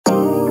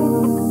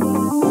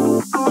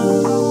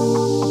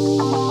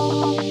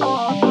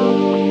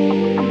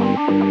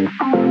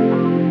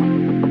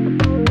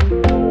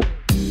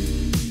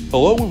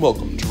Hello and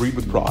welcome to Read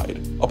with Pride,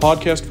 a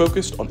podcast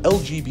focused on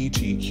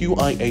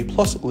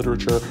LGBTQIA+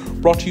 literature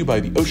brought to you by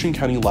the Ocean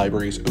County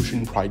Library's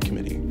Ocean Pride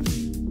Committee.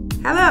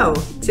 Hello!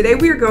 Today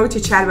we are going to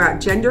chat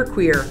about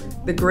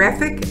Genderqueer, the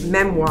graphic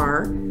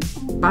memoir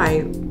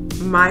by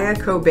Maia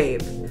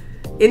Kobabe.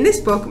 In this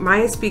book,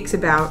 Maia speaks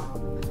about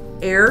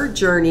her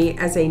journey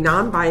as a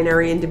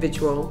non-binary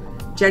individual,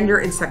 gender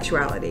and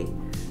sexuality.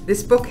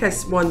 This book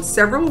has won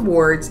several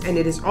awards, and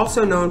it is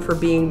also known for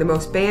being the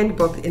most banned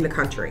book in the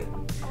country.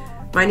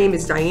 My name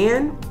is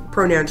Diane,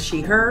 pronouns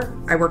she, her.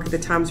 I work at the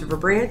Toms River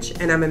Branch,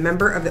 and I'm a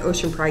member of the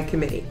Ocean Pride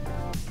Committee.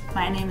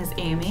 My name is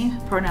Amy,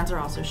 pronouns are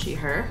also she,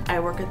 her. I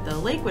work at the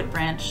Lakewood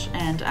Branch,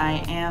 and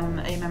I am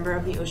a member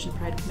of the Ocean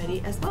Pride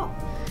Committee as well.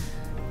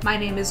 My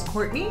name is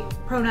Courtney,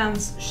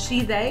 pronouns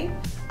she, they.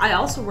 I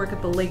also work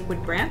at the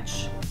Lakewood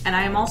Branch, and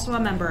I am also a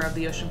member of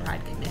the Ocean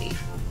Pride Committee.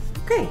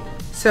 Okay,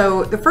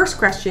 so the first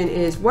question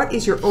is, what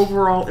is your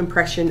overall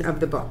impression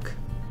of the book?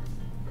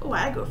 Oh,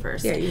 I go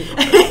first. Yeah, you go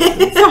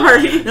first.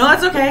 Sorry. No,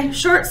 that's okay.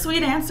 Short,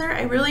 sweet answer.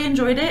 I really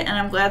enjoyed it, and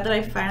I'm glad that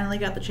I finally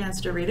got the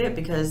chance to read it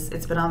because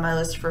it's been on my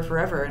list for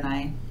forever, and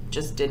I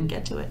just didn't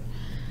get to it.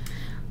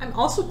 I'm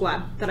also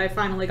glad that I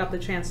finally got the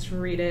chance to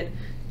read it.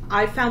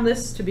 I found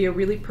this to be a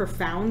really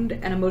profound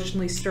and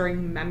emotionally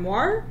stirring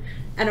memoir,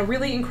 and a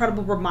really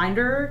incredible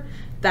reminder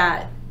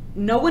that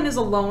no one is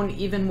alone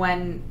even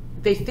when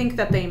they think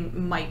that they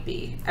might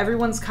be.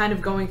 Everyone's kind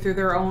of going through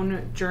their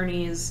own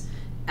journeys,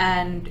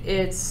 and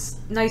it's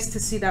nice to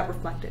see that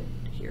reflected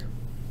here.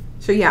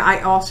 So yeah,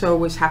 I also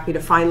was happy to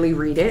finally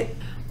read it.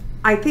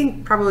 I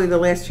think probably the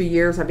last few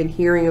years I've been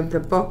hearing of the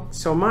book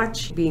so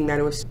much, being that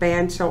it was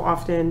banned so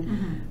often.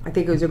 Mm-hmm. I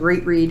think it was a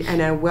great read and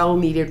a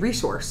well-needed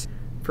resource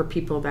for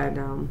people that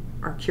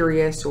are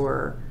curious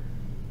or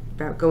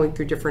about going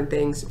through different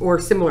things or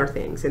similar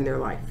things in their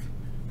life.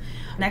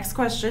 Next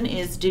question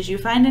is, did you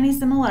find any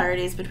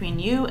similarities between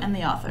you and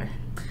the author?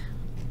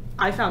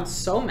 I found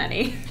so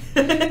many.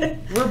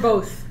 We're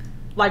both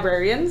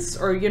librarians,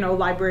 or,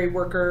 library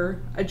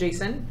worker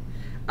adjacent.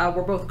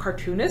 We're both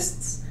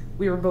cartoonists.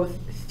 We were both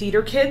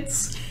theater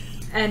kids.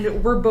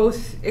 And we're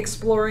both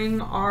exploring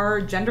our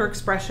gender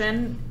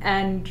expression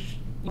and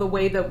the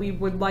way that we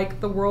would like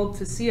the world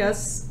to see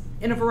us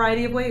in a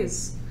variety of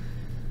ways.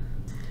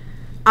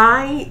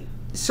 I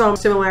saw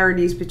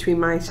similarities between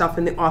myself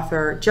and the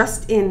author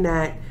just in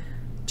that,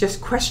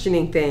 just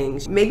questioning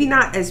things. Maybe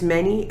not as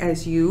many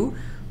as you,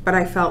 but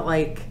I felt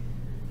like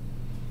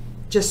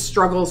just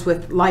struggles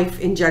with life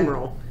in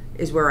general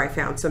is where I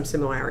found some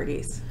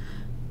similarities.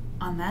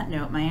 On that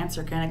note, my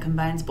answer kind of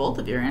combines both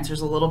of your answers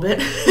a little bit.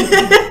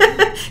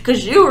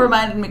 Because you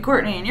reminded me,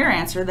 Courtney, in your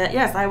answer that,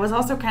 yes, I was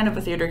also kind of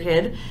a theater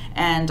kid,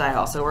 and I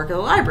also work at the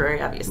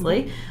library,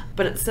 obviously. Mm-hmm.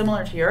 But it's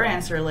similar to your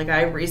answer. Like,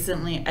 I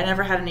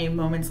never had any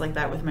moments like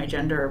that with my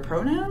gender or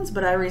pronouns,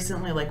 but I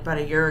recently, like about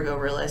a year ago,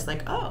 realized,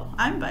 like, oh,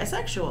 I'm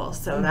bisexual.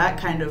 So mm-hmm. that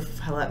kind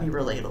of let me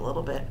relate a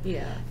little bit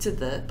to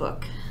the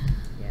book.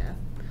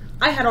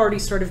 I had already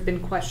sort of been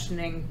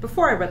questioning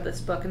before I read this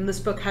book, and this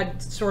book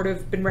had sort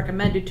of been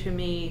recommended to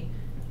me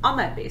on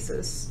that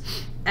basis.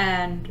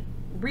 And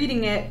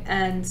reading it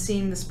and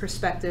seeing this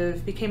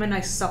perspective became a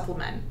nice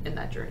supplement in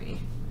that journey.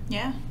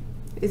 Yeah.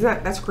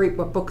 That's great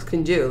what books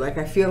can do. Like,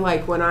 I feel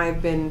like when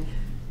I've been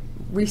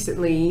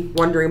recently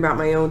wondering about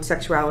my own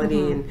sexuality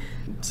mm-hmm.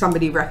 and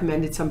somebody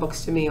recommended some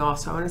books to me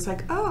also, and it's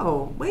like,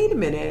 oh, wait a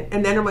minute.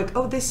 And then I'm like,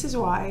 oh, this is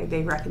why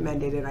they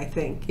recommended it, I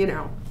think,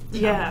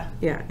 Yeah.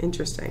 Yeah,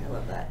 interesting. I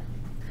love that.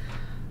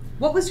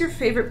 What was your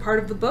favorite part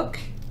of the book?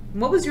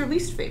 And what was your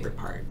least favorite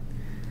part?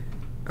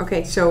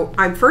 Okay, so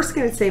I'm first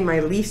going to say my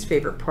least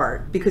favorite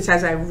part, because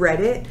as I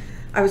read it,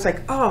 I was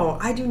like, oh,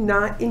 I do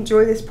not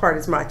enjoy this part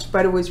as much.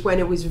 But it was when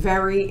it was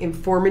very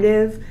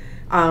informative,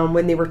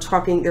 when they were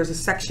talking, there's a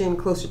section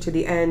closer to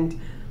the end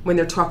when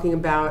they're talking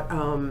about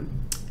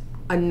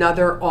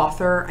another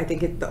author. I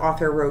think the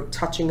author wrote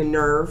Touching a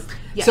Nerve.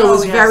 Yes. So it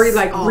was very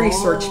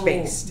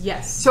research-based.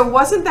 Yes. So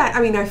wasn't that,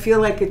 I feel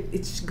like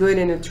it's good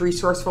and it's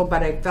resourceful,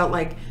 but I felt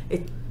like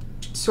it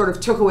sort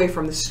of took away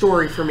from the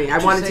story for me. I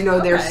wanted to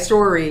know their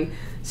story.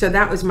 So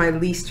that was my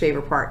least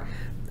favorite part.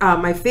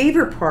 My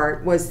favorite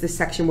part was the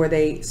section where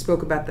they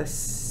spoke about the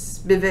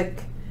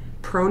Spivak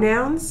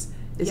pronouns.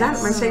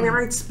 Am I saying that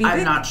right? Spivak?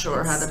 I'm not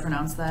sure how to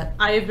pronounce that.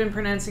 I have been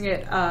pronouncing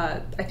it,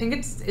 I think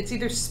it's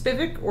either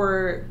Spivak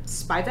or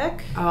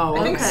Spivak. Oh,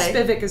 I think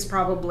Spivak is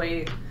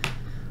probably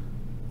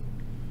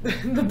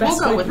the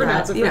best way to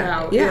pronounce it for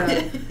now.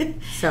 Yeah.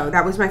 So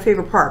that was my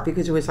favorite part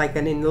because it was like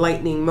an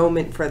enlightening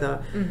moment for the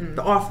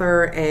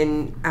author,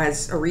 and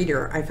as a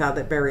reader, I found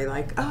it very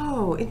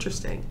oh,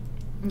 interesting.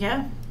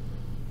 Yeah.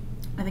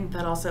 I think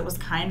that also was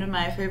kind of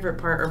my favorite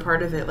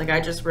part of it. Like, I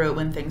just wrote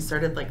when things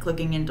started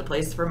clicking into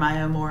place for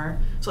Maia more.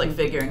 So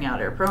figuring out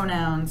her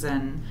pronouns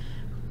and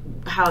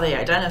how they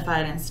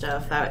identified and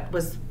stuff. That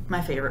was my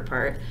favorite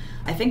part.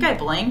 I think I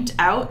blanked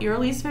out your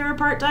least favorite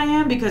part,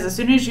 Diane, because as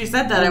soon as you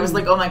said that, I was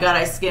like, oh my god,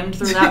 I skimmed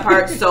through that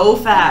part so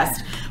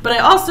fast. But I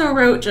also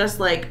wrote just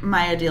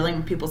Maia dealing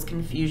with people's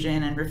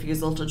confusion and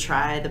refusal to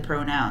try the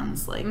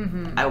pronouns.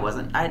 That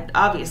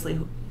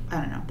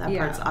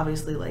part's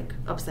obviously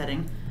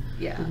upsetting.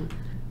 Yeah.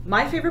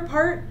 My favorite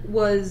part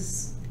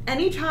was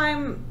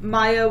anytime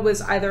Maia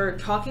was either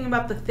talking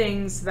about the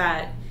things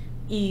that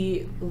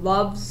E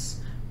loves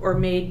or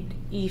made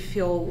E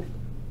feel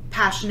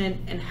passionate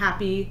and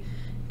happy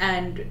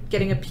and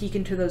getting a peek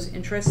into those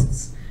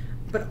interests,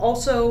 but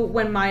also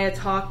when Maia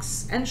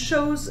talks and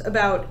shows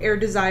about Air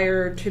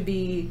desire to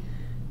be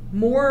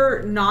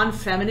more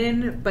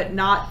non-feminine but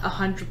not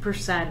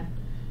 100%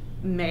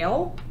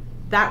 male.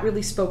 That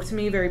really spoke to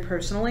me very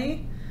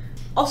personally.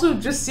 Also,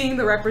 just seeing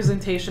the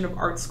representation of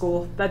art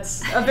school,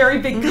 that's a very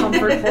big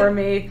comfort for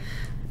me.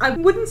 I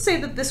wouldn't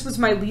say that this was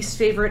my least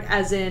favorite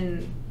as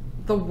in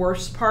the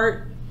worst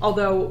part,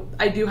 although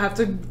I do have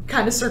to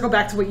kind of circle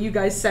back to what you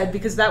guys said,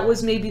 because that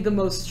was maybe the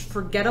most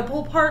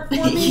forgettable part for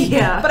me.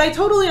 Yeah. But I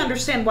totally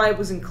understand why it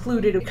was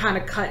included. It kind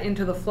of cut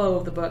into the flow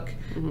of the book.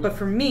 But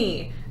for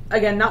me,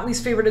 again, not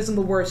least favorite isn't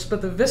the worst,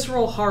 but the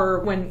visceral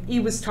horror when E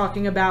was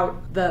talking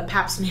about the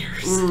pap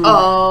smears.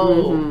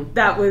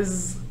 That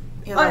was...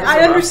 Yeah, that was I a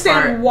rough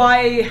understand part.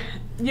 why,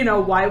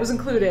 why it was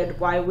included,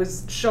 why it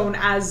was shown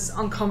as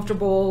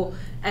uncomfortable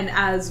and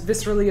as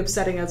viscerally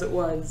upsetting as it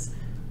was,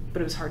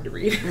 but it was hard to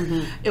read.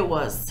 It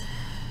was.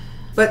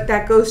 But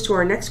that goes to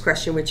our next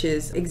question, which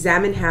is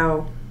examine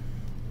how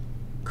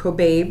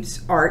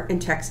Kobabe's art and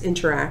text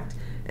interact,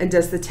 and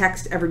does the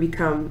text ever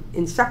become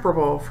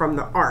inseparable from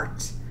the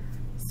art?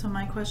 So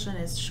my question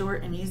is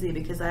short and easy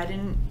because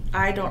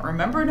I don't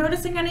remember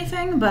noticing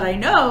anything, but I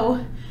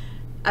know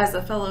as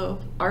a fellow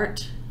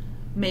art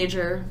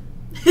major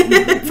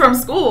from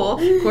school,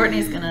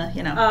 Courtney's gonna,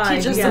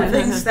 teach us some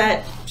things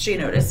that she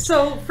noticed.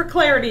 So for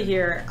clarity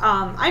here,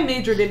 I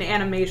majored in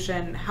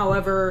animation.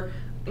 However,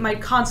 my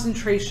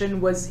concentration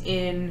was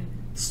in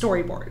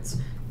storyboards.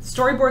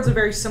 Storyboards are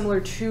very similar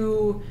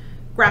to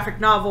graphic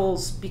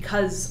novels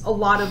because a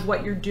lot of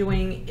what you're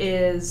doing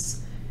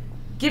is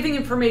giving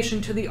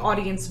information to the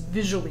audience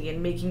visually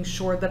and making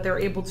sure that they're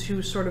able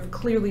to sort of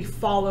clearly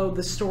follow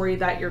the story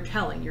that you're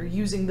telling. You're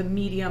using the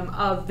medium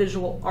of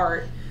visual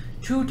art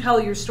to tell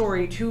your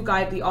story, to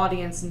guide the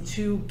audience, and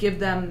to give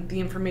them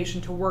the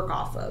information to work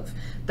off of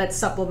that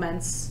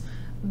supplements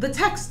the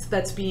text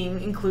that's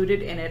being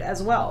included in it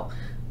as well.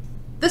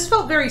 This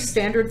felt very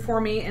standard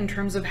for me in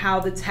terms of how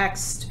the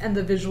text and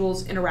the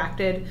visuals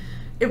interacted.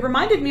 It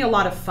reminded me a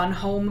lot of Fun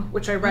Home,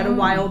 which I read a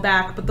while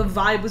back, but the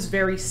vibe was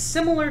very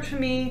similar to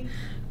me,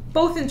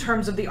 both in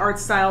terms of the art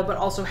style, but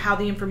also how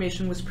the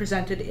information was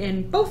presented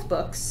in both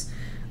books.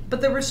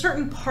 But there were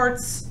certain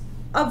parts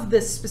of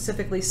this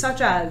specifically, such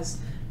as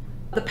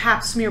the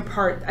pap smear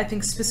part, I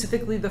think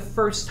specifically the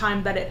first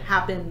time that it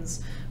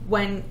happens,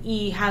 when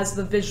E has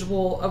the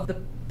visual of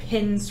the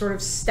pin sort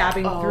of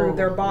stabbing through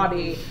their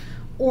body.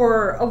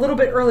 Or a little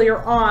bit earlier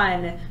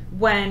on,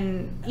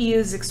 when E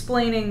is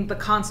explaining the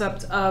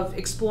concept of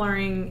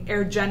exploring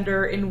air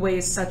gender in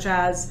ways such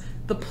as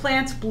the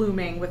plant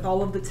blooming with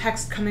all of the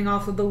text coming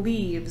off of the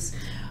leaves,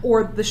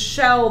 or the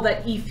shell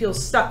that E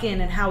feels stuck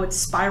in and how it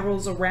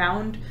spirals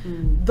around.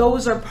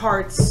 Those are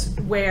parts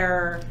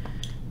where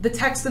the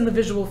text and the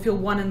visual feel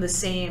one and the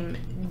same.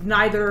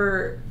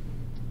 Neither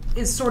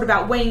is sort of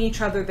outweighing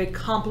each other. They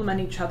complement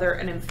each other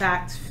and in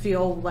fact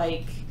feel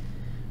like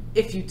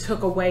if you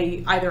took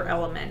away either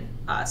element,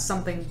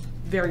 something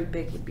very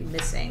big would be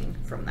missing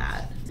from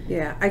that.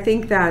 Yeah, I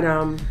think that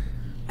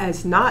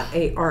as not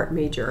a art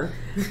major,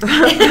 but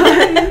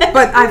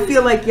I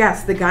feel like,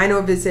 yes, the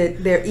gyno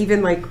visit, they're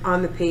even like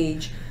on the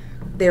page,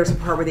 there's a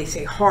part where they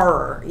say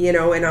horror,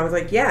 and I was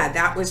like, yeah,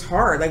 that was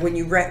hard. Like when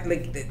you read,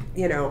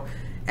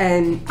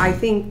 and I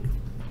think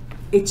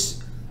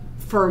it's,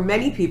 for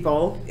many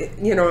people,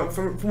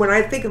 from when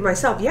I think of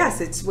myself,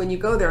 yes, it's when you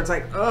go there, it's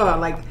like, oh,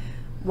 like,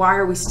 why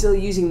are we still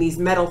using these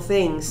metal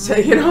things? So,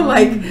 so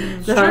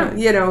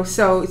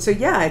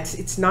yeah,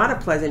 it's not a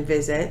pleasant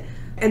visit.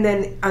 And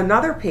then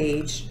another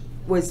page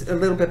was a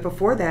little bit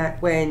before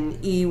that when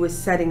E was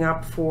setting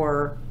up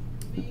for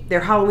their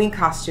Halloween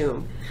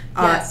costume.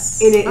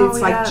 Yes. And it's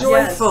like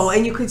joyful,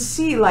 and you could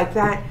see like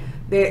that.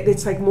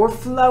 It's like more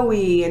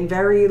flowy and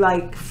very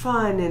like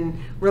fun and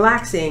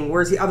relaxing,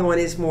 whereas the other one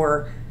is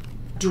more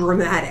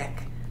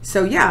dramatic.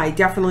 So yeah, I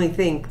definitely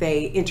think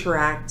they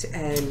interact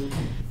and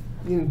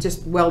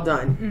just well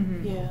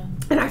done. Yeah.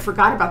 And I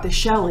forgot about the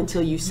shell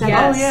until you said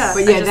Yes. it. Oh yeah.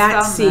 But I yeah, just that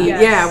found scene,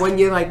 that. when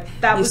you're like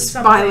That you're was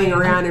spiraling something-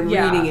 around and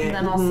yeah. reading it. And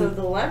then also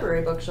the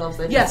library bookshelves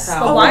I Yes, just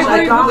the found.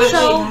 library gosh.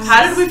 bookshelves.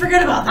 How did we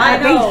forget about I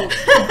that? know.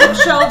 The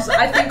bookshelves,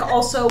 I think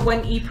also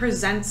when E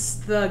presents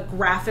the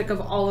graphic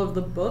of all of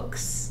the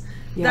books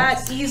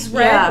Yes. that E's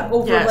read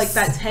over yes, like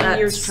that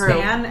 10-year that's true.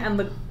 span,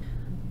 and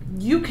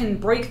you can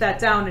break that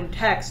down in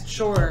text,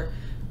 sure,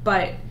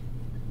 but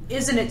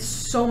isn't it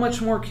so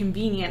much more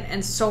convenient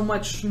and so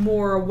much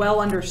more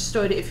well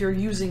understood if you're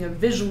using a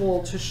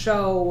visual to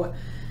show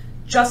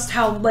just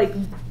how, like,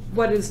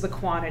 what is the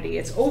quantity?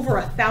 It's over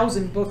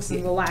 1,000 books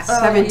in the last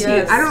 17.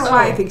 yes. I don't know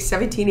why I think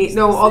 17.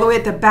 No, all the way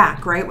at the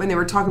back, right? When they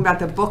were talking about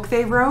the book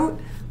they wrote,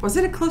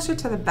 wasn't it closer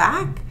to the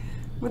back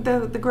with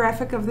the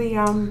graphic of the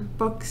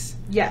books?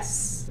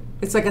 Yes.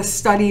 It's like a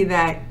study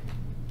that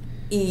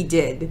E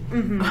did.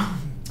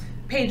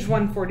 page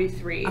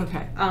 143.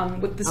 Okay.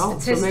 With the Oh,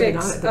 so maybe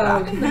not statistics at the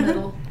back. of the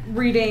middle.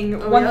 Reading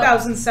Oh,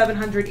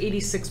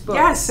 1,786 books.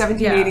 Yes,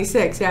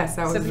 1786. Yes,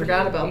 that was.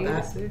 Forgot about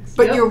that.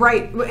 But Yep. you're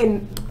right.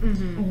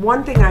 And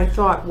one thing I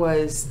thought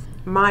was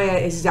Maia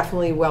is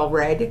definitely well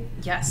read.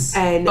 Yes.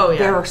 And Oh, yeah.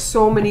 there are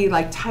so many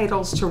like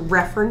titles to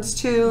reference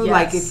to.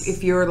 Like Yes.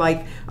 if you're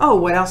like, oh,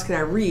 what else can I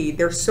read?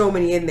 There's so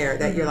many in there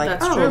that you're like,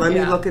 That's oh, true, let me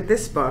yeah. look at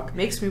this book.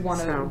 Makes me want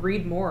to So.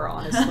 read more,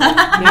 honestly.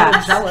 Yeah.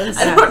 I'm jealous.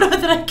 I don't know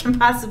that I can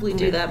possibly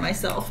do that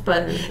myself,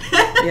 but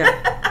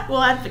Yeah.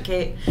 we'll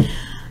advocate.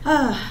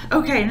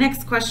 Okay,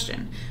 next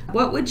question.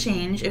 What would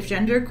change if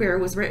Genderqueer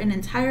was written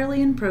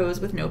entirely in prose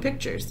with no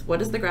pictures? What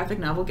does the graphic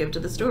novel give to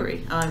the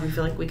story? We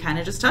feel like we kind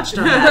of just touched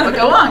on that, but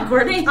go on,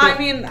 Courtney. I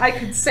mean, I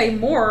could say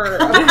more, of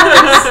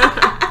course,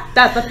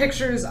 that the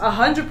pictures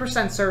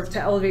 100% serve to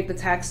elevate the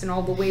text in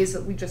all the ways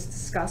that we just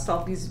discussed,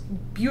 all these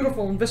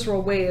beautiful and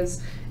visceral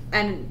ways,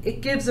 and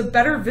it gives a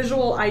better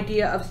visual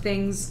idea of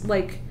things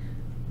like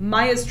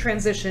Maia's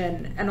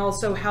transition, and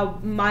also how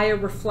Maia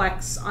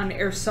reflects on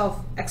Air's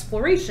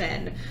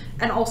self-exploration,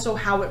 and also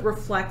how it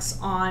reflects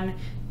on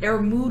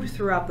Air's mood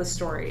throughout the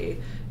story.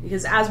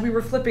 Because as we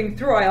were flipping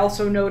through, I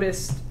also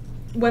noticed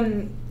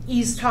when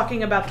E's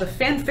talking about the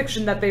fan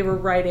fiction that they were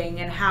writing,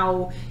 and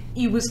how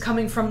E was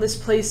coming from this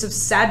place of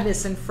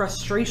sadness and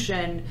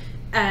frustration,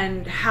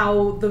 and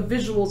how the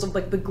visuals of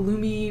like the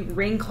gloomy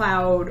rain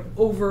cloud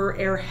over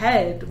Air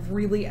head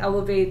really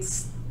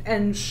elevates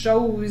and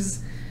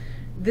shows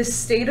this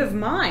state of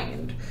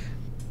mind.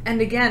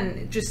 And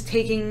again, just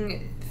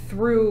taking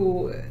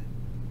through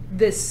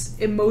this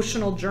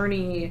emotional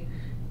journey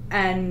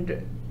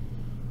and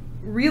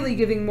really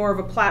giving more of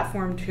a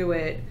platform to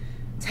it.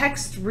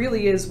 Text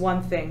really is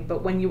one thing,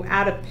 but when you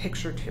add a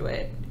picture to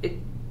it, it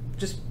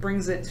just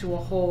brings it to a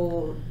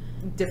whole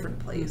different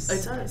place.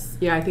 It does.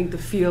 Yeah, I think the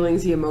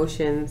feelings, the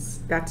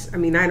emotions, I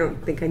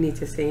don't think I need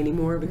to say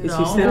anymore because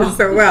you No. said it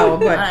so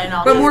well, I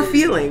know. but more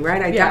feeling,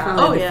 right? I Yeah.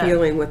 definitely Oh, had the yeah.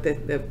 feeling with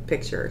the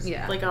pictures.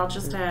 Yeah. Like, I'll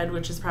just add,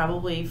 which is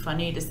probably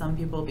funny to some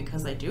people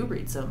because I do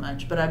read so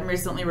much, but I'm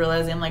recently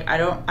realizing, like,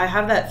 I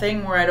have that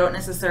thing where I don't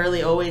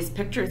necessarily always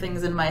picture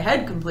things in my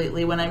head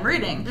completely when I'm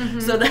reading.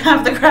 So to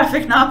have the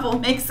graphic novel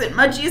makes it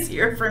much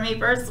easier for me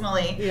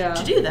personally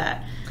to do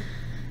that.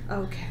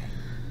 Okay.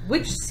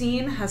 Which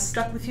scene has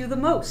stuck with you the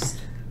most?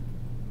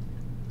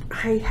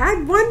 I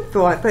had one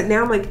thought, but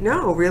now I'm like,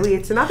 no, really,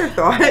 it's another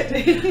thought.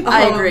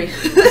 I agree.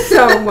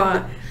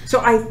 So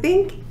I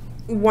think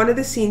one of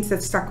the scenes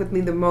that stuck with me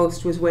the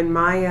most was when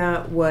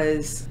Maia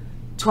was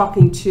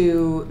talking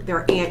to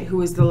their aunt who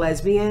was the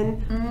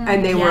lesbian,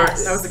 and they were.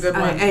 That was a good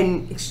one.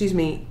 And excuse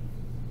me,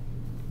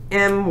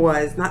 M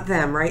was not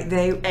them, right?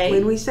 They. A?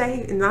 When we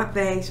say not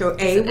they, so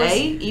A was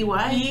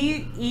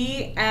A-E-Y?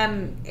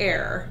 E-M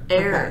Air.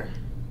 Air.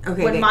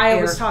 okay. When they- Maia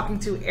Air- was talking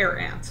to Air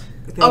Aunt.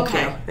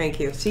 Thank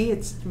you. See,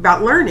 it's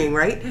about learning,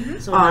 right?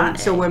 So not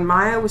So A. when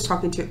Maia was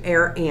talking to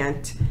Air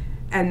Aunt,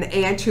 and the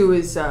aunt who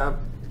is,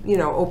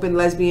 open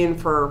lesbian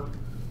for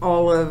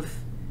all of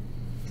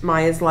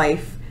Maia's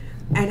life,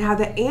 and how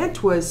the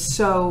aunt was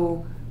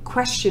so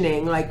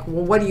questioning, like,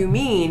 well, what do you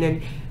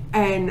mean?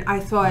 And I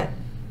thought,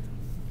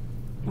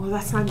 well,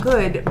 that's not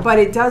good, but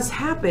it does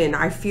happen.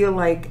 I feel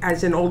like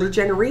as an older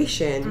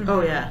generation,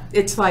 Oh, yeah.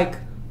 it's like,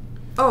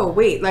 oh,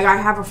 wait, like I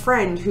have a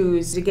friend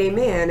who's a gay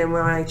man, and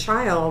when my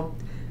child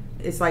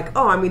is like,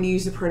 oh, I'm going to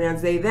use the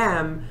pronouns they,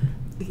 them,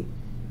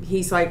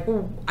 he's like,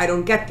 well, I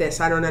don't get this.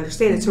 I don't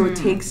understand it. So it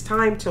takes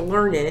time to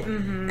learn it.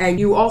 And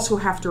you also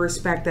have to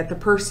respect that the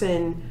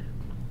person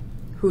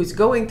who's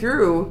going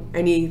through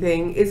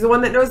anything is the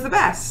one that knows the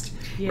best,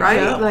 right?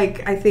 Yeah.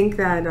 Like, I think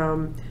that,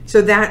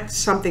 so that's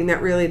something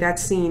that really, that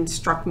scene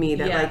struck me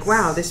that like, Yes.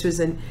 wow, this was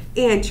an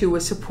aunt who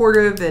was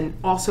supportive and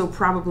also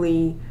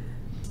probably,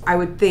 I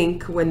would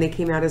think when they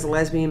came out as a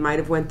lesbian might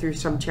have went through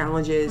some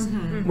challenges,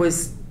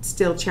 was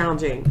still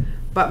challenging.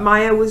 But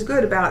Maia was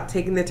good about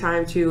taking the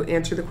time to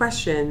answer the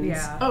questions.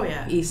 Yeah. Oh,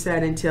 yeah. He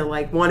said until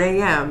like 1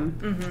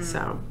 a.m.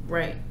 So,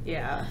 Right.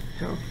 Yeah.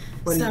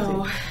 what do you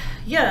So, think?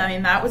 yeah, I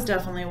mean, that was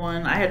definitely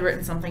one. I had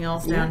written something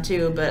else down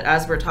too, but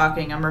as we're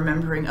talking, I'm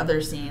remembering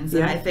other scenes.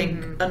 And Yeah. I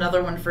think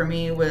another one for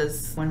me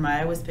was when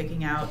Maia was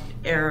picking out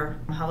Air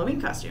Halloween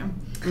costume.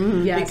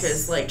 Yes.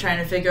 Because, like, trying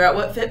to figure out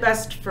what fit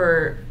best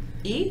for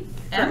E?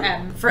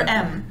 M. For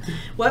M.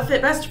 What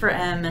fit best for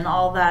M and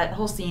all that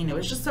whole scene. It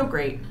was just so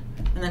great.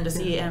 And then to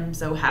see M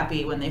so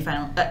happy when they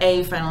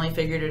A finally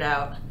figured it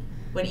out.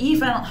 When E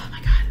finally, oh my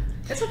god.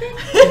 It's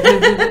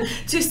okay.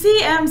 To see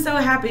M so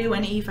happy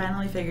when E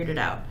finally figured it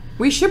out.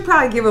 We should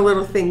probably give a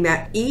little thing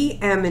that E,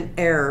 M, and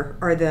Air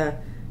are the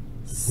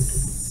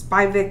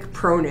Spivak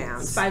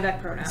pronouns.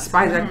 Spivak pronouns.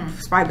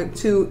 Spivak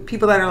to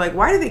people that are like,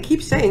 why do they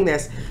keep saying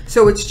this?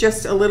 So it's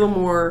just a little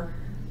more,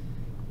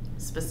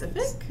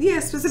 Specific?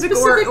 specific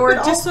Specific, or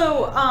but just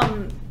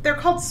also they're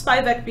called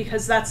Spivak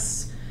because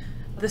that's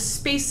the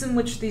space in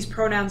which these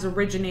pronouns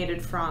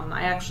originated from.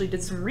 I actually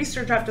did some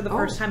research after the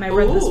first time I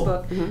read this Ooh.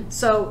 book.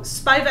 So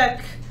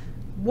Spivak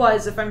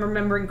was, if I'm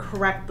remembering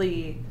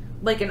correctly,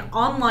 like an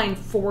online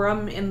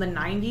forum in the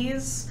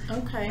 90s.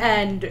 Okay.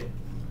 And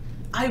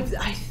I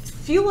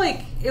feel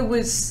like it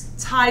was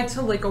tied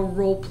to like a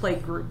role play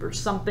group or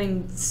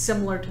something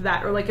similar to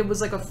that, or like it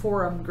was like a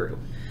forum group,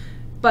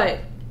 but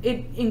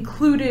it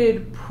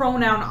included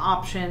pronoun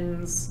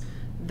options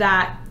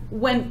that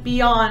went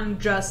beyond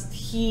just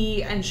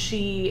he and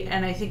she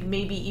and I think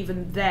maybe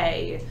even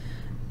they,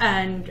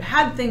 and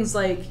had things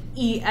like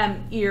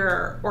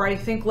ear, or I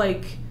think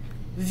like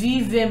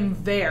vim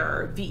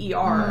ver,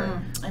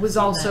 ver, was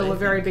also a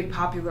very big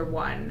popular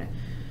one.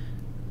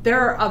 There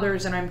are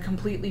others, and I'm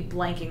completely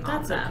blanking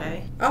on them. That's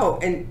okay. Oh,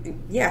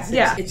 and yes,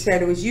 Yeah. it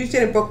said it was used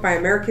in a book by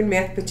American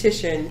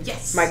mathematician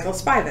Yes. Michael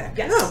Spivak.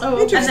 Yes. Oh,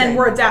 okay. interesting. And then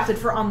were adapted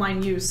for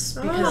online use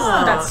because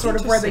Oh, that's sort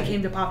of where they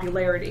interesting. came to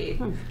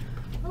popularity.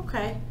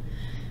 Okay.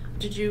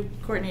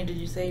 Courtney, did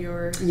you say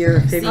your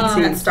favorite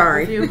scene?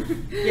 Sorry.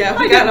 Yeah, I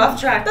we got did. off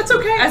track. That's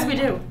okay. As we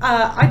do.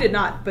 I did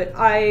not, but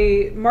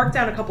I marked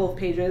down a couple of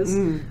pages.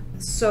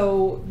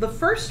 So the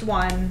first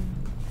one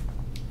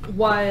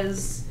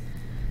was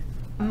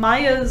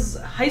Maia's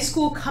high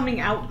school coming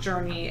out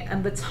journey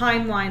and the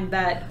timeline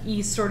that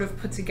E sort of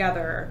put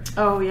together,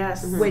 Oh,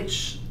 yes.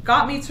 which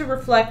got me to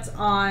reflect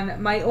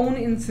on my own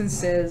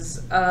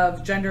instances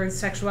of gender and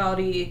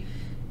sexuality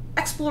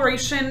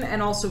exploration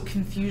and also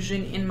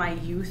confusion in my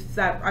youth,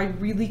 that I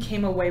really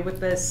came away with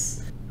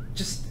this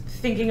just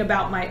thinking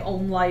about my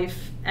own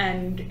life,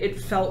 and it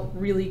felt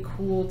really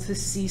cool to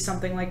see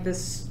something like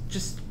this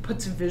just put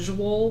to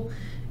visual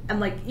and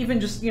like even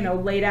just, you know,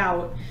 laid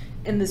out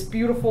in this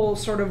beautiful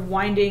sort of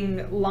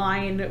winding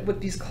line with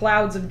these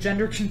clouds of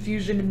gender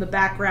confusion in the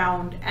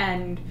background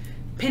and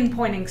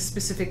pinpointing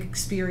specific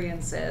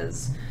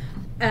experiences.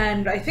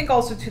 And I think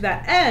also to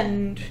that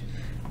end,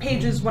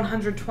 pages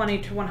 120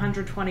 to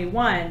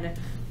 121,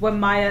 when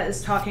Maia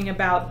is talking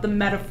about the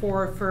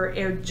metaphor for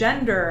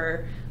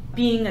gender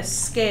being a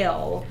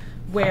scale,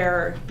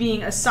 where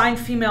being assigned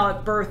female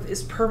at birth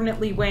is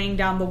permanently weighing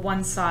down the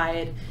one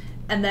side,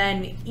 and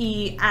then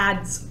E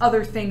adds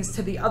other things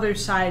to the other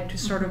side to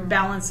sort of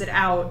balance it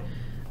out.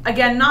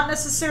 Again, not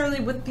necessarily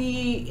with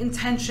the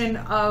intention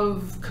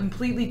of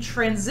completely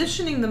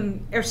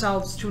transitioning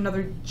ourselves to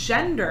another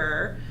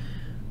gender,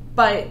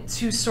 but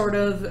to sort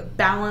of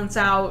balance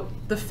out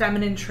the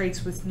feminine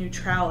traits with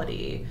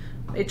neutrality.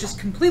 It just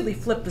completely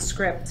flipped the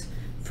script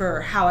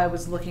for how I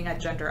was looking at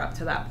gender up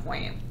to that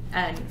point,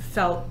 and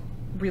felt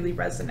really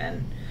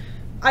resonant.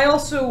 I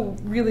also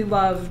really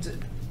loved,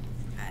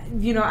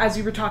 you know, as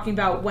you were talking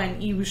about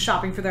when E was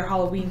shopping for their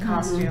Halloween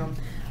costume,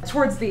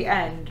 towards the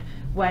end,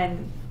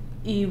 when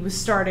E was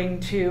starting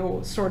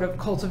to sort of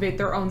cultivate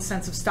their own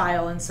sense of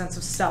style and sense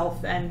of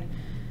self and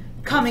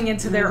coming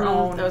into their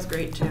own. That was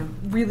great, too.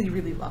 Really,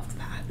 really loved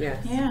that.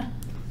 Yes. Yeah.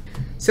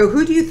 So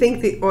who do you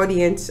think the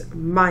audience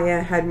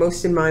Maia had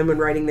most in mind when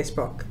writing this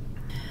book?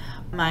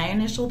 My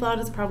initial thought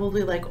is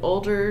probably like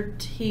older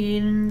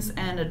teens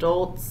and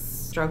adults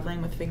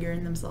struggling with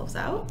figuring themselves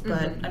out.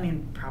 But, I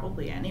mean,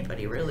 probably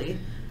anybody, really.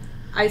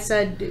 I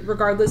said,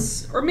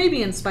 regardless, or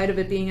maybe in spite of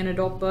it being an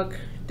adult book,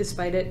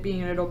 despite it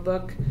being an adult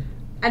book,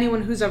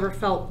 anyone who's ever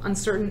felt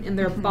uncertain in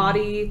their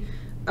body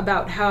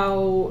about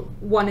how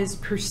one is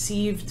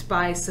perceived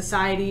by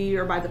society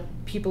or by the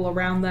people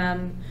around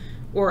them,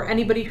 or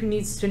anybody who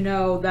needs to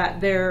know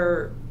that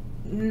they're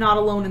not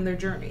alone in their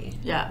journey.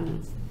 Yeah.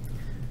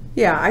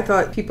 Yeah, I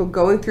thought people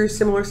going through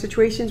similar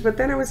situations, but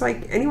then I was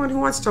like, anyone who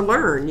wants to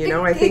learn, you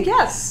know, I think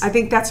yes, I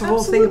think that's the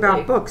whole thing about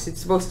absolutely. books.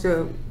 It's supposed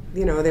to,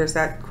 you know, there's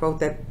that quote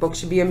that books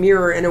should be a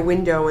mirror and a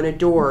window and a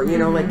door, you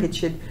know, like it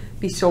should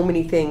be so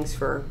many things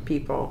for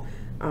people.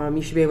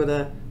 You should be able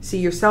to see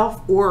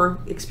yourself or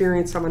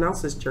experience someone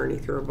else's journey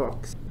through a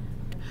book.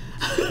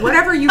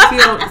 Whatever you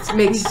feel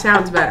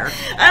sounds better.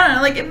 I don't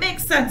know, like, it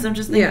makes sense. I'm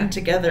just thinking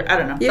together. I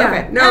don't know. Yeah,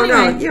 Okay. no,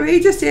 Anyway,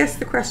 you just ask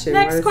the question.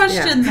 Next What is-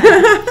 question, yeah.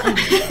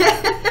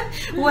 then.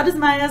 What is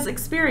Maia's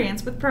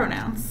experience with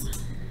pronouns?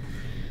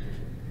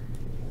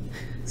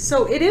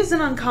 So it is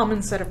an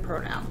uncommon set of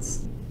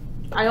pronouns.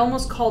 I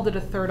almost called it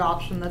a third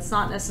option. That's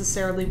not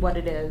necessarily what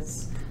it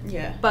is.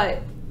 Yeah.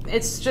 But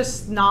it's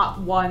just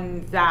not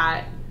one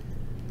that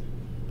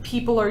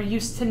people are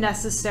used to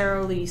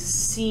necessarily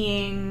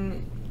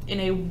seeing in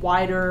a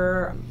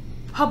wider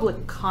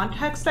public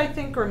context, I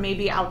think, or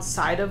maybe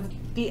outside of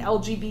the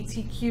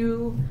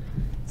LGBTQ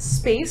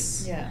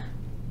space. Yeah.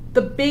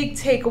 The big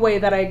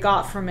takeaway that I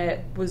got from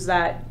it was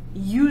that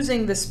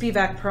using the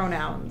Spivak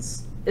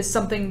pronouns is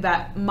something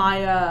that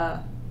Maia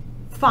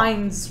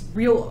finds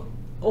real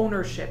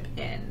ownership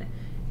in,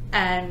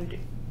 and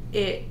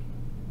it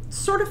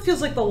sort of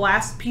feels like the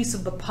last piece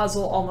of the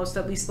puzzle, almost,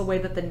 at least the way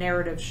that the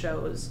narrative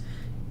shows,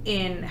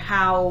 in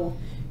how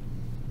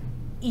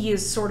E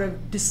is sort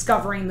of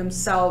discovering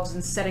themselves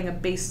and setting a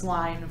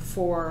baseline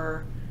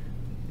for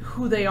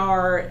who they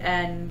are,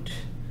 and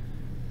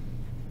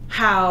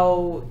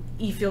how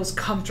E feels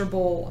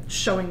comfortable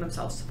showing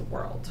themselves to the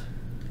world.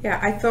 Yeah,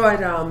 I thought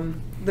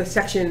the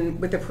section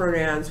with the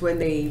pronouns when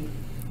they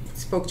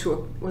spoke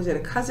to was it a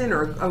cousin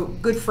or a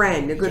good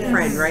friend,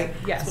 friend, right?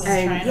 Yes.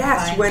 And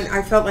yes, when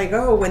I felt like,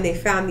 when they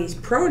found these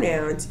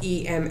pronouns,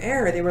 E, M,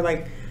 R, they were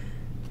like,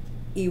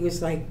 E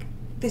was like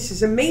this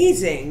is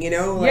amazing, you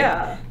know? Like,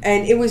 Yeah.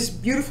 And it was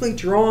beautifully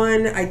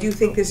drawn. I do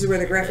think this is where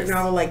the graphic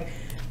novel, like,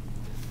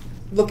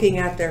 looking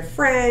at their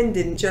friend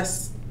and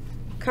just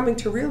coming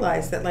to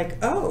realize that, like,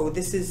 oh,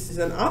 this is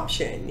an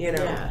option, you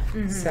know?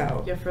 Yeah.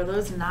 So. Yeah, for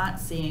those not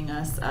seeing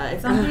us,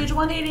 it's on page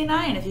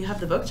 189 if you have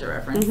the book to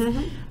reference,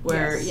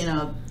 where, Yes. you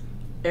know,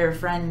 their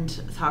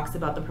friend talks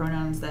about the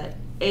pronouns that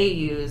A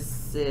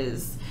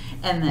uses,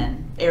 and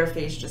then Air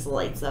face just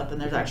lights up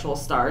and there's actual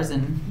stars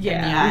in the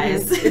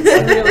eyes. It's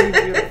really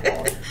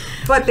beautiful.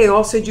 But they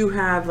also do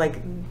have,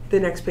 like, the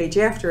next page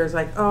after is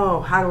like,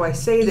 oh, how do I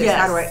say this?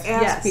 How do I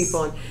ask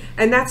people?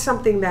 And that's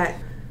something that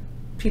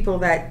people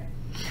that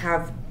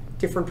have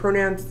different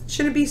pronouns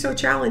shouldn't be so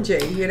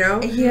challenging, you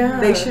know? Yeah.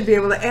 They should be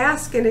able to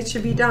ask and it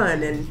should be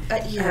done. And,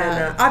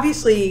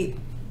 obviously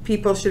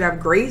people should have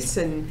grace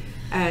and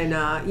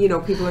you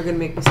know, people are going to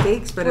make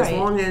mistakes, but as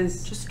long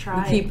as just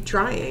try. you keep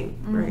trying,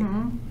 right?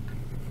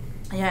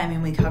 Yeah, I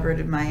mean, we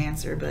covered my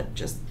answer, but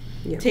just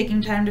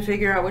taking time to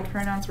figure out which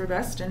pronouns were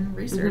best and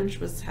research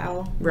was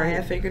how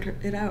Maya figured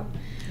it out.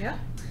 Yeah.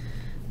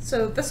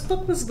 So this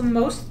book was the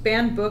most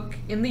banned book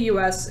in the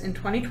US in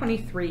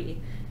 2023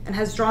 and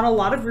has drawn a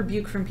lot of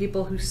rebuke from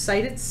people who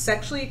cite its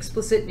sexually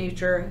explicit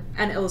nature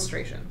and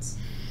illustrations.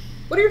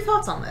 What are your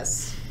thoughts on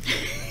this?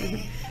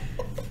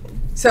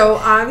 So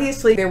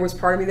obviously there was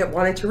part of me that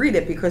wanted to read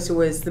it because it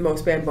was the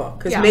most banned book.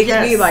 Because it makes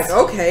me like,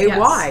 okay,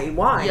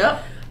 why?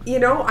 Yep. You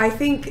know, I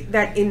think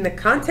that in the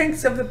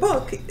context of the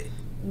book,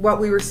 what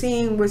we were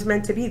seeing was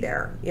meant to be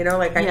there. You know,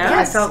 like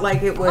I felt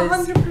like it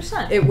was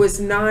 100%. It was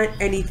not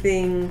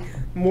anything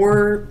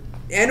more,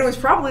 and it was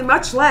probably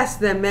much less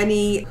than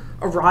many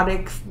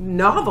erotic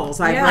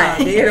novels I've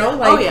read. You know,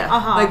 like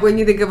like when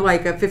you think of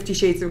like a 50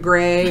 Shades of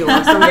Grey or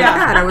something like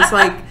that, I was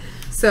like.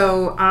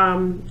 So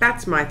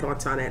that's my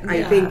thoughts on it.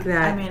 I think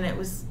that... I mean, it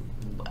was,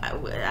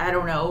 I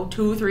don't know,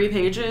 2-3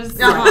 pages.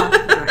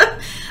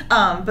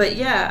 But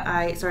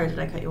yeah, sorry, did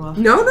I cut you off?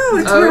 No,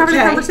 we're having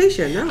a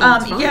conversation. No,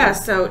 it's fine. Yeah,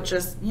 so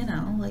just, you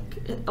know, like,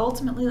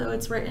 ultimately, though,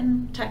 it's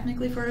written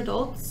technically for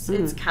adults.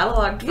 It's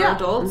cataloged for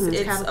adults.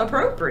 It's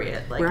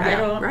appropriate. Like, I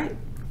don't... Right.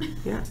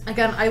 Yeah.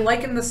 Again, I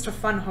liken this to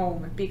Fun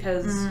Home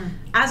because,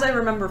 as I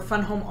remember,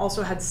 Fun Home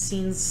also had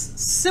scenes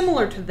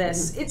similar to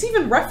this. It's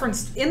even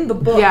referenced in the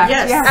book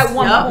at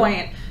one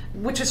point,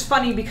 which is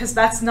funny because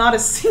that's not a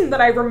scene that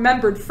I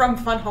remembered from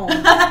Fun Home.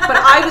 But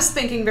I was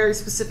thinking very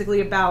specifically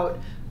about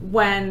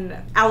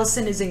when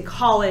Allison is in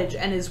college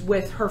and is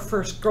with her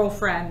first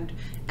girlfriend,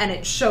 and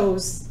it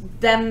shows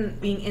them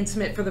being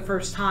intimate for the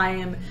first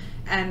time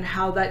and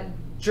how that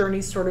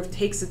journey sort of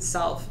takes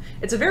itself.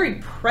 It's a very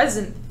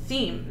present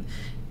theme.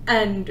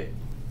 And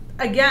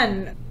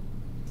again,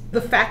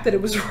 the fact that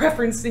it was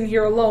referenced in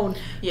here alone,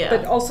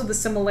 but also the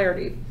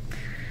similarity.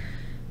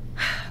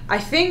 I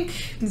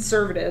think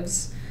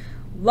conservatives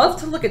love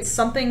to look at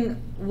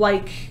something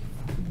like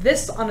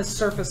this on a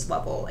surface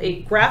level,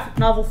 a graphic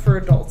novel for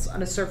adults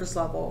on a surface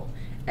level,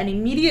 and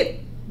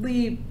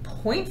immediately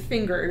point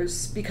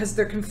fingers because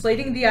they're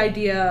conflating the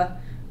idea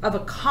of a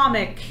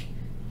comic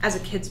as a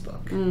kid's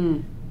book.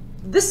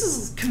 This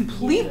is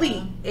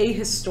completely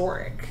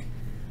ahistoric.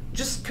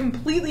 Just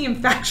completely and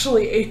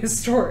factually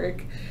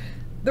ahistoric.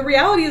 The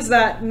reality is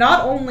that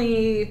not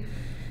only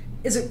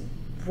is it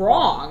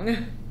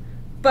wrong,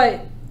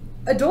 but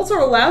adults are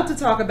allowed to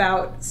talk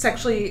about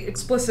sexually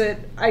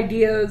explicit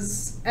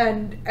ideas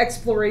and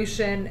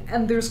exploration,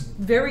 and there's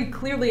very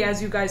clearly,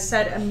 as you guys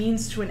said, a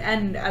means to an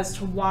end as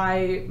to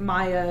why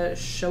Maya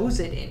shows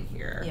it in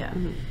here. Yeah.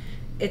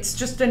 It's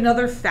just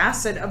another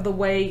facet of the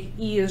way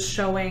E is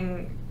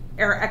showing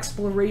air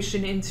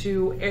exploration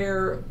into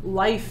air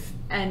life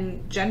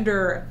and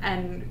gender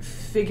and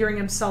figuring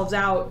themselves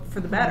out for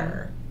the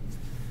better.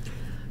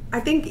 I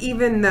think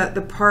even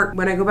the part,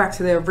 when I go back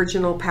to the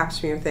original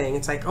Peitzmeier thing,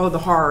 it's like, oh, the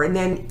horror. And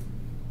then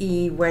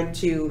E went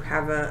to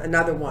have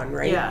another one,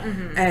 right? Yeah.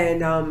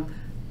 And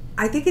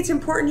I think it's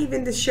important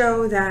even to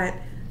show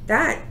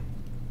that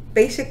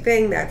basic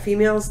thing that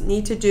females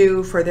need to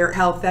do for their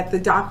health, that the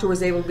doctor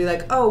was able to be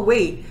like, oh,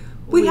 wait,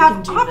 we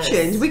have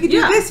options. We could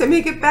do this and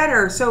make it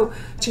better. So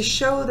to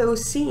show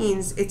those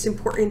scenes, it's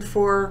important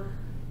for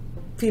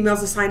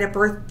females to sign at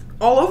birth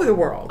all over the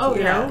world. Oh,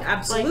 you know?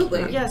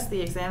 Absolutely. Like, yes,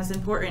 the exam is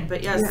important,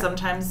 but yes,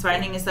 sometimes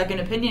finding a second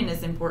opinion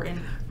is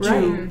important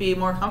to be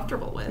more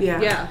comfortable with.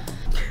 Yeah.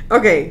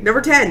 Okay,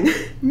 number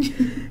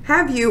 10.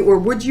 Have you or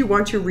would you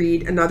want to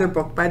read another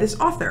book by this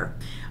author?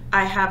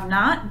 I have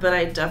not, but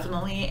I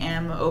definitely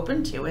am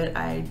open to it.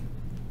 I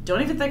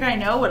don't even think I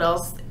know what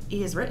else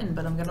he has written,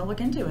 but I'm going to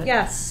look into it.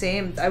 Yeah,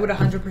 same. I would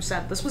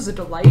 100%. This was a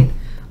delight.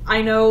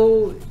 I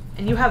know,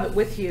 and you have it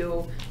with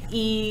you,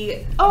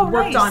 E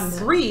worked on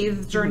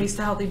Breathe, Journeys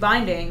to Healthy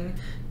Binding,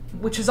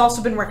 which has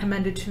also been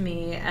recommended to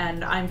me,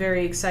 and I'm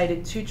very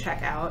excited to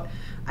check out.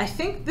 I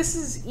think this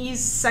is E's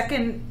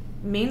second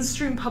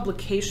mainstream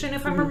publication,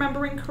 if I'm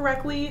remembering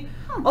correctly.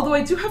 Although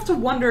I do have to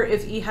wonder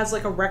if E has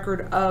like a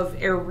record of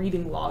air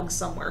reading logs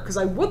somewhere, because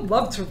I would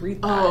love to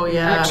read that. Oh,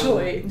 yeah.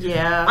 Actually.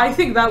 Yeah. I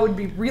think that would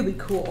be really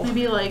cool.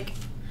 Maybe like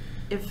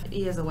if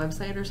E has a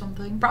website or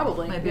something.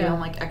 Probably. Maybe on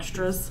like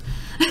extras.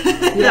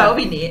 That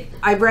would be neat.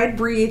 I read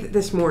Breathe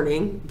this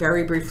morning,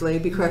 very briefly,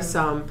 because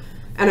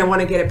and I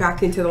want to get it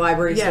back into the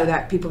library so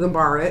that people can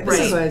borrow it.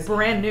 This is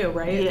brand new,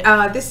 right?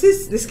 Yeah.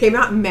 This came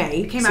out in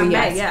May. It came out in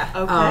May, yeah.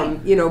 Okay.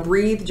 You know,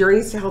 Breathe,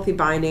 Journeys to Healthy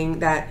Binding,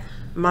 that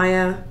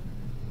Maia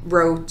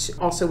wrote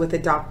also with a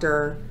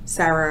Dr.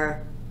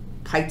 Sarah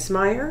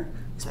Peitzmeier,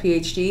 his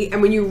PhD.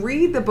 And when you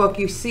read the book,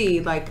 you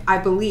see, like, I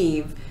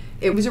believe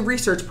it was a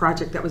research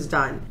project that was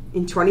done.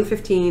 In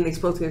 2015, they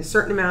spoke to a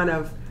certain amount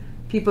of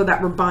people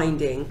that were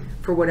binding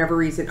for whatever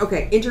reason.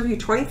 Okay, interview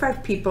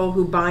 25 people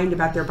who bind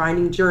about their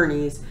binding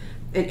journeys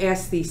and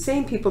ask these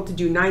same people to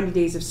do 90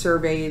 days of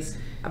surveys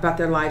about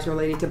their lives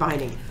related to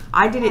binding.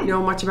 I didn't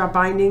know much about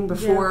binding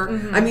before.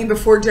 I mean,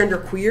 before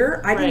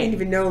genderqueer, I didn't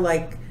even know,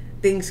 like,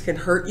 things can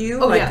hurt you.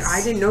 Oh, like, yes.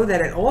 I didn't know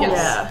that at all.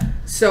 Yeah.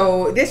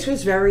 So this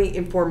was very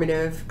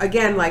informative.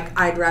 Again, like,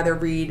 I'd rather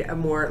read a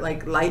more,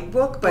 like, light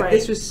book, but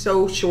this was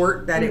so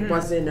short that it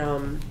wasn't,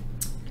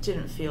 It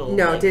didn't feel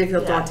it didn't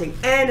feel daunting.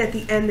 And at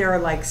the end, there are,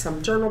 like,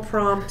 some journal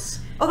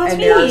prompts. Oh, that's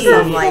and there are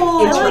some, neat. like,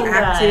 I like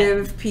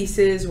interactive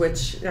pieces,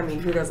 which, I mean,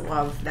 who doesn't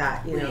love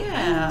that, you know?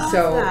 Yeah.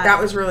 So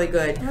that was really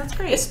good. That's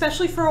great.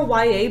 Especially for a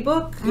YA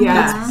book.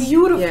 Yeah. It's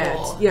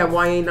beautiful. Yeah,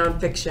 YA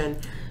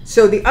nonfiction.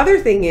 So the other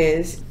thing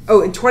is,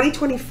 in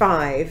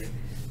 2025,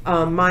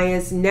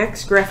 Maia's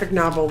next graphic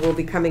novel will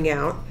be coming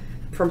out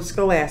from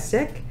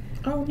Scholastic.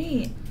 Oh,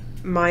 neat.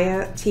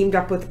 Maia teamed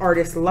up with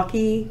artist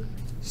Lucky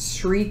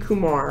Sri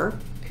Kumar.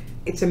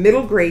 It's a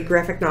middle grade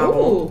graphic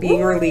novel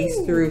being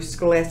released through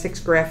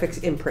Scholastic's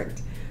graphics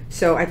imprint.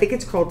 So I think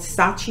it's called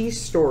Sachi's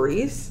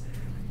Stories.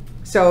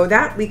 So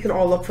that we can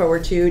all look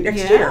forward to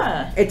next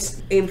year.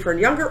 It's aimed for a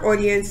younger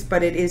audience,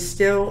 but it is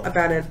still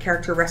about a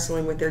character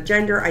wrestling with their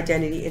gender,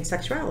 identity, and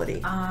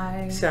sexuality.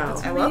 I love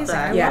that. I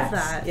love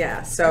that.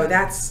 Yeah, so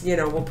that's,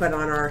 we'll put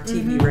on our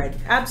TV Red.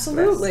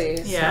 Absolutely.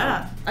 list.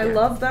 Yeah. I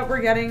love that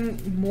we're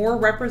getting more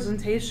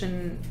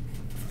representation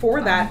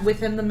for that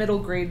within the middle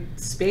grade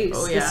space.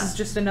 Oh, yeah. This is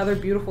just another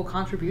beautiful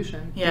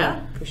contribution.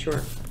 Yeah. For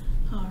sure.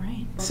 All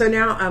right. So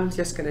now I'm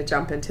just going to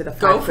jump into the 5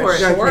 Go quick for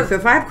it. Okay, Sure. so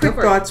 5 quick Go for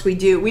it. thoughts we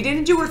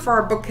didn't do it for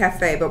our book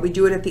cafe, but we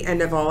do it at the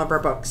end of all of our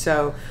books.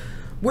 So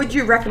would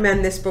you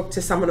recommend this book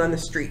to someone on the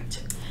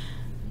street?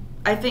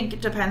 I think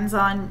it depends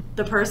on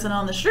the person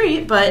on the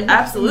street, but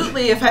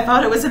absolutely, if I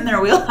thought it was in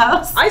their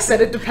wheelhouse. I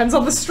said it depends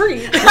on the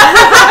street.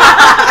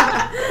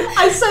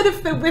 I said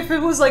if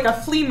it was like a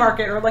flea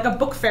market or like a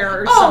book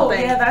fair or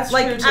something. Yeah, that's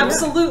like true too.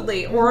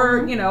 Absolutely. Or,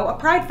 a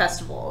Pride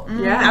festival.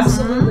 Yeah.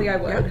 Absolutely I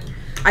would. Yep.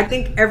 I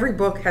think every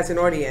book has an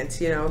audience,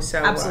 so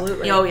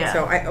Absolutely. Oh, yeah.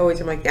 So I always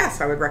am like,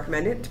 yes, I would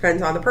recommend it.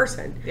 Depends on the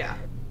person. Yeah.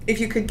 If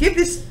you could give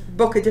this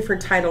book a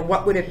different title,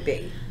 what would it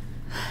be?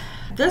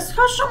 This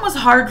question was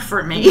hard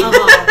for me.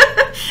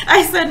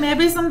 I said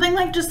maybe something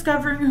like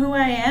Discovering Who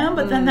I Am,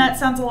 but then that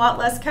sounds a lot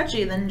less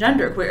catchy than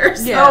genderqueer.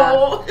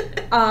 So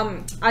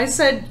Yeah. I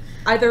said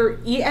either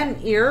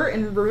ear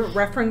in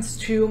reference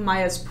to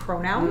Maia's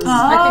pronouns.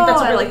 I think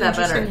that's a I really like that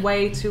interesting better.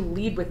 way to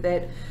lead with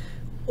it.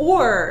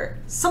 Or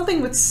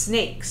something with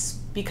snakes,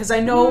 because I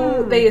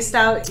know he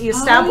established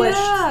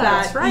that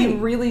that's right. he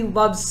really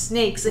loves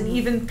snakes, and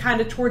even kind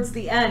of towards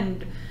the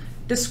end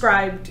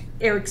described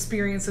their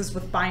experiences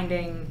with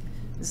binding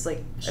as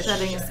like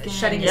Shedding a skin.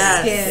 shedding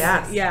Yes. skin.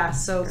 Yes. Yeah,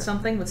 so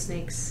something with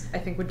snakes I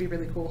think would be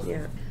really cool.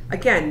 Yeah.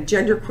 Again,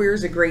 genderqueer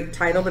is a great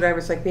title, but I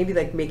was like, maybe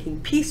like making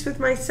peace with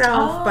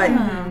myself.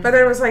 But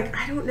then I was like,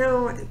 I don't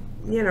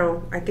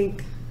know. I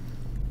think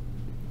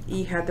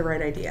E had the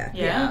right idea.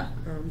 Yeah.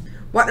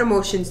 What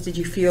emotions did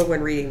you feel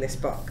when reading this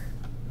book?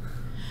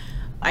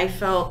 I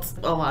felt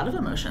a lot of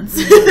emotions.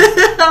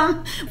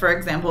 For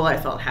example, I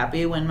felt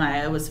happy when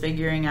Maia was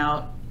figuring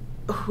out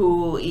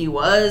who E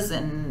was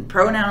and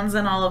pronouns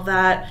and all of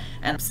that,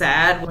 and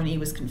sad when he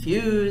was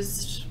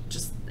confused.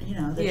 Just,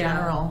 the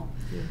general.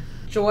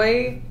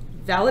 Joy,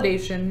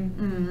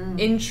 validation,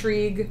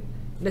 intrigue,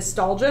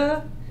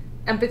 nostalgia,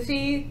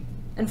 empathy,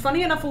 and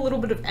funny enough, a little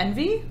bit of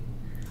envy,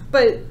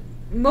 but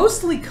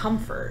mostly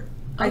comfort.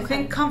 I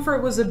think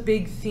comfort was a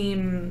big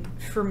theme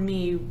for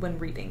me when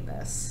reading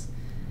this.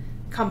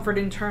 Comfort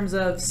in terms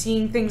of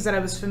seeing things that I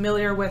was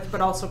familiar with,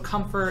 but also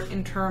comfort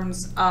in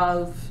terms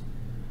of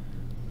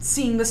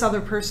seeing this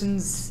other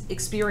person's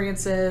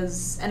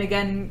experiences, and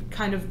again,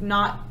 kind of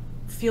not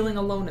feeling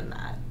alone in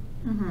that.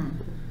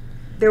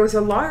 There was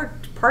a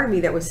large part of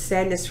me that was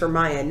sadness for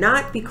Maia,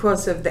 not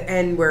because of the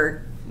end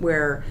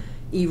where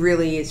he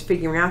really is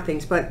figuring out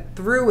things, but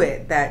through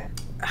it, that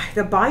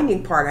the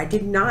binding part, I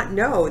did not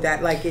know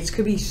that, like, it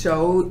could be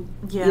so,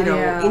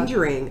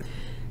 injuring.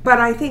 But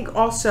I think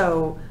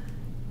also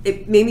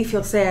it made me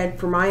feel sad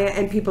for Maia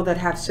and people that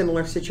have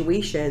similar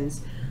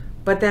situations.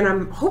 But then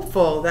I'm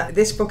hopeful that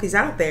this book is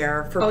out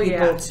there for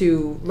people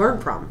to learn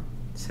from.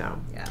 So,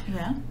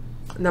 Yeah.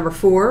 Number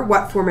 4,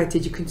 what format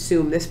did you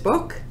consume this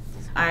book?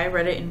 I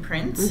read it in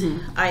print.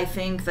 I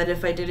think that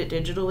if I did it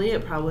digitally,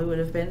 it probably would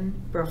have been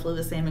roughly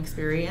the same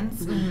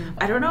experience.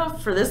 I don't know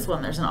if for this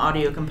one there's an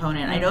audio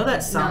component. I know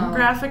that some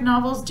graphic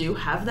novels do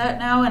have that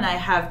now, and I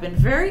have been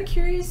very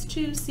curious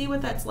to see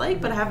what that's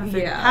like, but I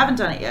haven't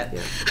done it yet.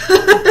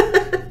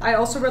 I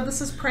also read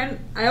this as print.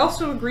 I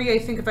also agree. I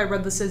think if I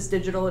read this as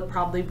digital, it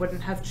probably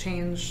wouldn't have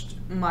changed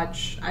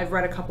much. I've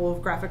read a couple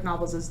of graphic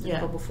novels as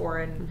digital before,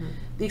 and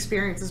the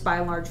experience is by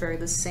and large very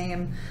the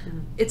same.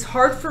 It's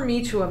hard for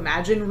me to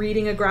imagine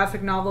reading a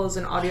graphic novel as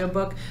an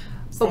audiobook,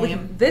 but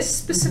with this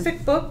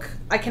specific book,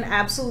 I can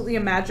absolutely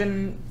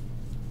imagine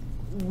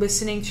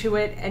listening to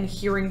it and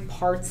hearing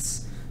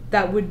parts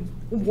that would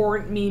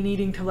warrant me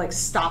needing to like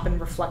stop and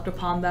reflect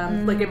upon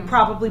them. Like it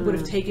probably would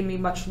have taken me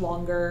much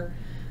longer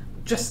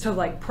just to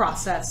like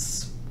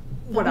process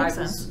what I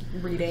was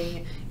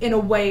reading in a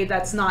way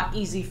that's not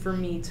easy for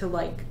me to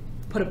like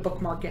put a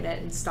bookmark in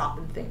it and stop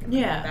and think and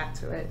come back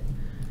to it.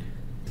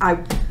 I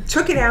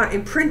took it out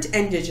in print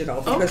and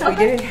digital because we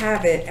didn't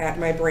have it at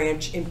my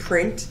branch in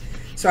print.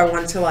 So I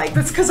wanted to like...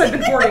 That's because I've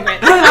been hoarding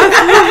it.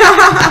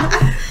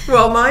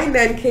 Well, mine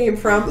then came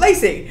from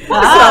Lacey.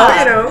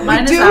 So,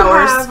 mine is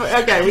ours.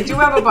 We do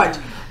have a bunch.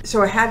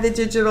 So I had the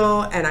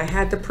digital and I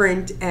had the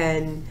print,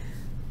 and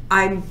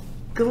I'm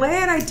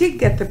glad I did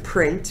get the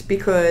print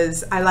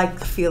because I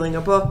like feeling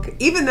a book.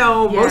 Even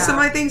though most of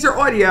my things are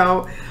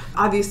audio,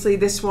 obviously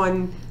this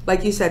one,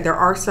 like you said, there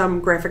are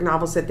some graphic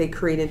novels that they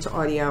create into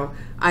audio.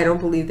 I don't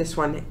believe this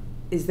one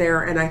is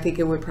there, and I think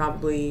it would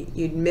probably,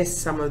 you'd miss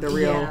some of the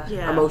real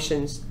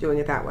emotions doing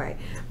it that way.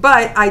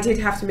 But I did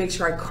have to make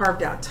sure I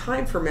carved out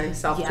time for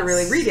myself to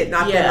really read it,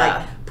 not been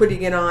like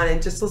putting it on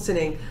and just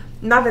listening.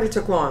 Not that it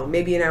took long,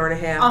 maybe an hour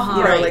and a half,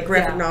 like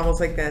graphic novels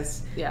like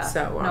this. Yeah.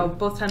 So, no,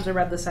 both times I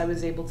read this, I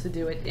was able to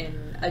do it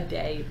in a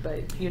day,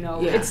 but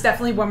it's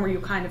definitely one where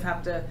you kind of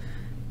have to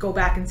go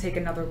back and take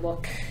another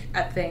look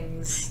at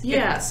things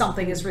if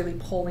something is really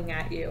pulling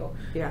at you.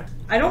 Yeah.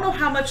 I don't know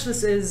how much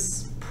this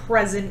is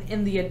present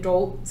in the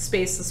adult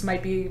space. This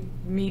might be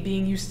me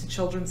being used to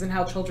children's and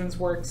how children's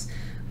works.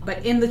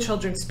 But in the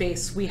children's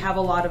space, we have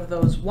a lot of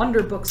those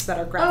wonder books that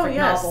are graphic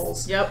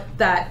novels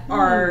that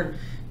are...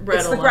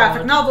 It's the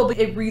graphic novel, but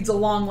it reads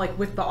along like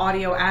with the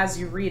audio as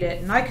you read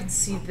it. And I could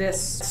see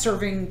this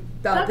serving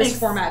this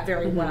format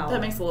very well.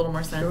 That makes a little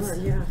more sense. Sure,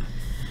 yeah.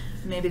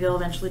 Maybe they'll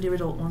eventually do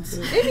adult ones.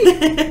 Maybe.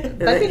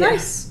 That'd be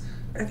nice.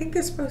 I think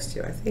they're supposed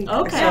to. I think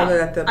I saw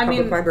that at the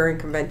Public Librarian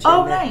Convention.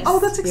 Oh, nice.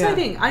 Oh, that's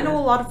exciting. I know a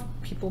lot of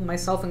people,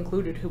 myself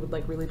included, who would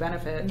like really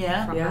benefit from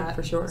that. Yeah,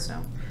 for sure.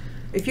 So,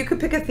 if you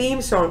could pick a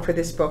theme song for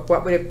this book,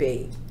 what would it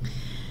be?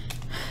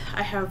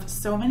 I have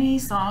so many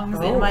songs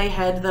in my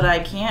head that I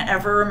can't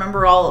ever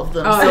remember all of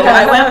them. So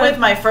I went with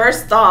my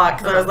first thought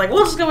because I was like,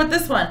 we'll just go with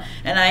this one.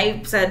 And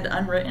I said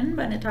Unwritten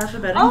by Natasha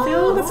Bedingfield.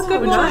 Oh, that's a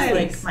good which one. was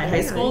like my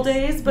high school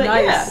days. But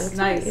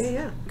nice.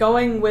 Yeah.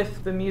 Going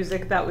with the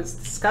music that was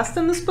discussed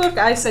in this book,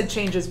 I said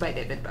Changes by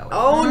David Bowie.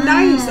 Oh,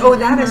 nice. Oh,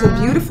 that has some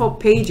beautiful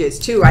pages,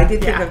 too. I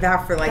did think of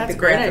that for like the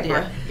graphic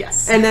part.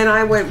 Yes. And then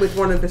I went with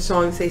one of the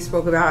songs they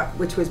spoke about,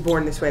 which was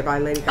Born This Way by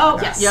Lady Gaga. Oh,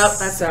 yes. Yep,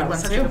 that's a good one,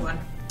 Such a good one.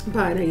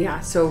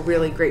 But so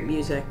really great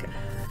music.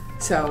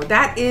 So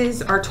that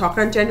is our talk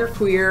on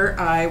genderqueer.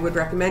 I would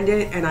recommend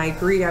it, and I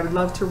agree. I would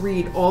love to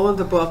read all of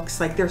the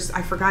books. Like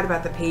I forgot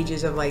about the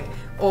pages of like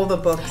all the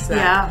books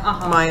that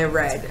Maya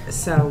read.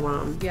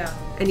 So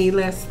any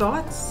last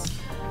thoughts?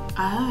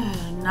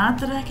 Not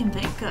that I can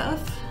think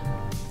of.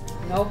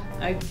 Nope.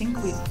 I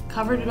think we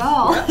covered it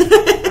all.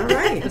 All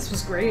right. This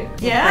was great.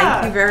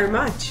 Thank you very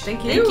much.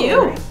 Thank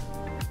you.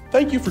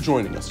 Thank you for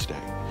joining us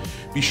today.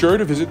 Be sure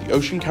to visit the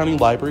Ocean County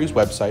Library's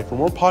website for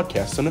more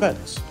podcasts and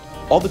events.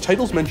 All the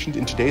titles mentioned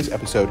in today's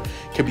episode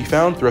can be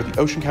found throughout the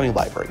Ocean County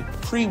Library,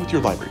 free with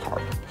your library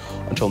card.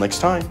 Until next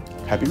time,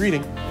 happy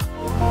reading.